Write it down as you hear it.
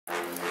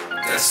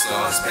Death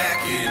Star's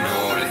back in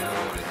orbit,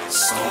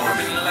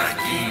 storming like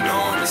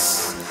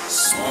enormous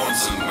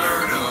swarms of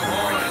murder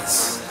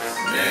hornets.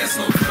 There's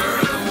no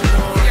further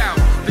warning.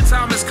 The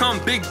time has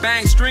come, Big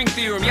Bang, string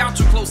theorem, y'all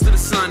too close to the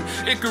sun.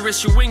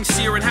 Icarus, your wings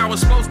searing, how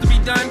it's supposed to be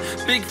done.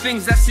 Big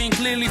things that seen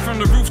clearly from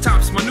the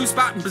rooftops. My new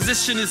spot and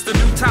position is the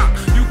new top.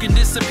 You can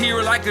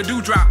disappear like a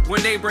dewdrop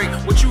when they break.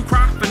 What you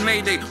crop in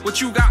Mayday, what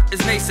you got is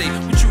naysay.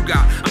 What you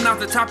got? I'm not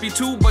the top you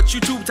two, but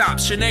you tube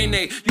tops,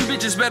 Shanae. You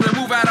bitches better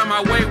move out of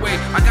my way.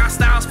 I got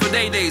styles for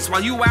days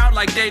while you out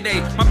like day.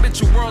 My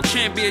bitch a world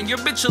champion, your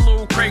bitch a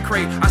little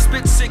cray. I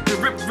spit sick to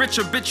rip rich,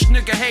 a bitch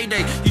nigga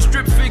heyday. You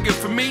strip figure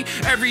for me,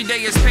 every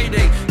day is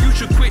payday. You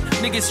should quit,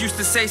 niggas used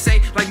to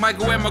say, like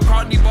Michael and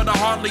McCartney, but I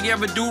hardly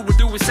ever do what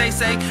do is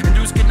say. And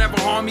dudes can never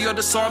harm me or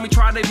disarm me,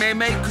 try they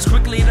may, cause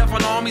quickly enough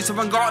on armies of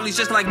ungodlies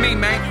just like me,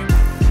 man.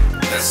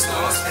 Death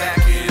Star's back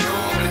in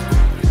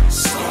orbit,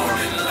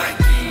 storming like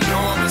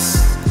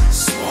enormous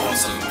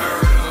swarms of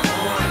murder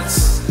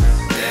hornets.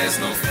 There's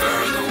no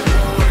further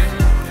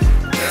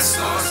warning. Death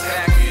Star's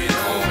back in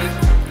orbit,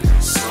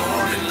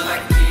 storming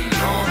like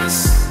enormous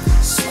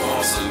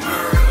swarms of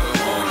murder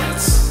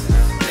hornets.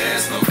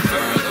 There's no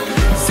further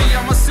warning. See,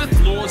 I'm a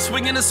Sith Lord,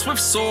 swinging a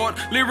swift sword,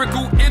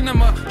 lyrical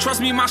enema.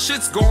 Trust me, my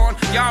shit's gone.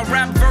 Y'all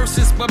rap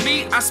verses, but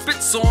me, I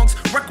spit songs.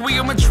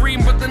 Requiem a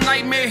dream, but the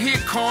nightmare here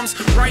comes.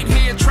 Right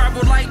here,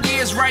 travel light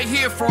years, right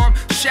here from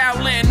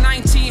Shaolin,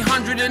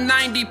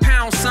 1990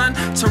 pounds, son,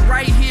 to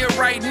right here,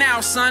 right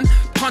now, son.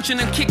 Punching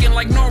and kicking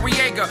like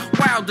Noriega,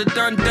 wilder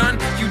done.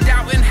 You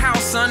doubting how,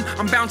 son?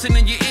 I'm bouncing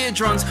in your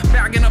eardrums,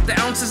 bagging up the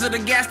ounces of the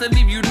gas that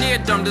leave you near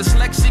dumb.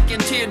 Dyslexic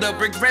and teared up,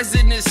 Rick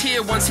resin is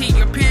here. Once he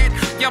appeared,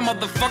 y'all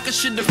motherfuckers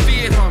should have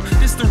feared him.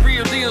 This the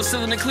real deal,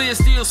 still in the clear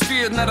steel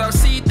sphere. Now I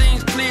see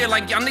things clear,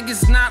 like y'all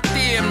niggas not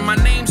there. My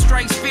name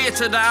strikes fear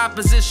to the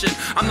opposition.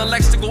 I'm the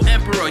lexical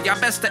emperor, y'all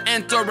best to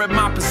enter at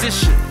my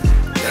position.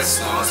 Death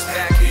Star's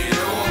back in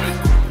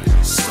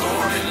orbit,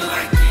 storming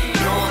like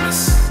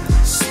enormous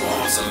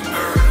swarms of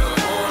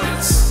murder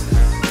hornets.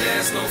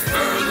 There's no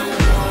further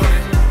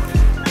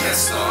warning. Death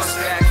Star's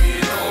back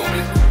in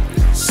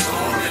orbit,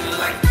 storming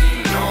like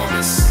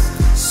enormous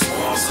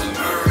swarms of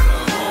murder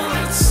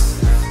hornets.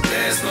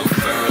 There's no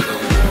further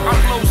warning. I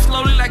flow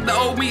slowly like the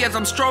old me as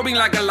I'm strobing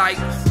like a light.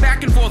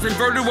 Back and forth,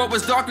 inverted, what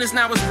was darkness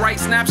now is bright.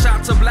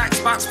 Snapshots of black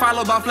spots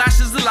followed by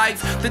flashes of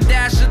life. The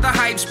dash of the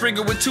hype,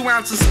 sprinkle with 2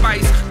 ounces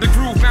spice. The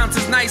groove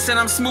bounces nice and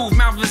I'm smooth,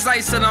 mouth is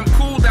ice. And I'm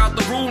cooled out,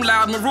 the room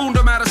loud, marooned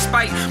them out of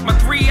spite. My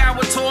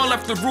 3-hour tour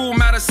left the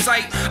room out of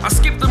sight. I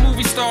skipped the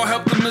movie star,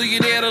 helped the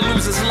millionaire to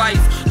lose his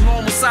life.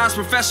 Normal size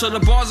professor, the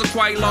bars are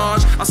quite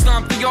large. I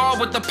stomped the yard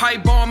with the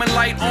pipe bomb and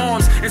light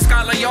arms. In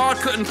Scotland Yard,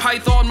 couldn't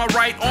python, my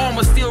right arm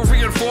was steel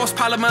reinforced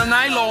polymer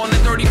nylon. And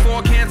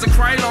 34 cans of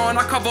Krylon,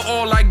 I cover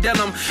all like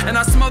denim. And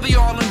I smother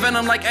y'all in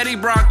venom like Eddie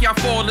Brock, y'all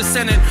fall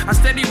descending. I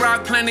steady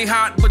rock, plenty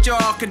hot, but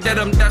y'all cadet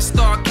him. Death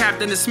Star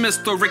Captain is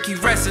Mr. Ricky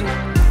Resin.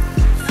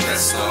 Death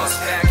Star's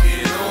back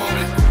in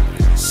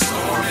orbit,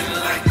 storming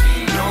like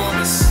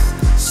enormous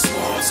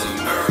swarms of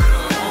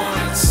murder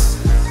hornets.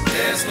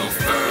 There's no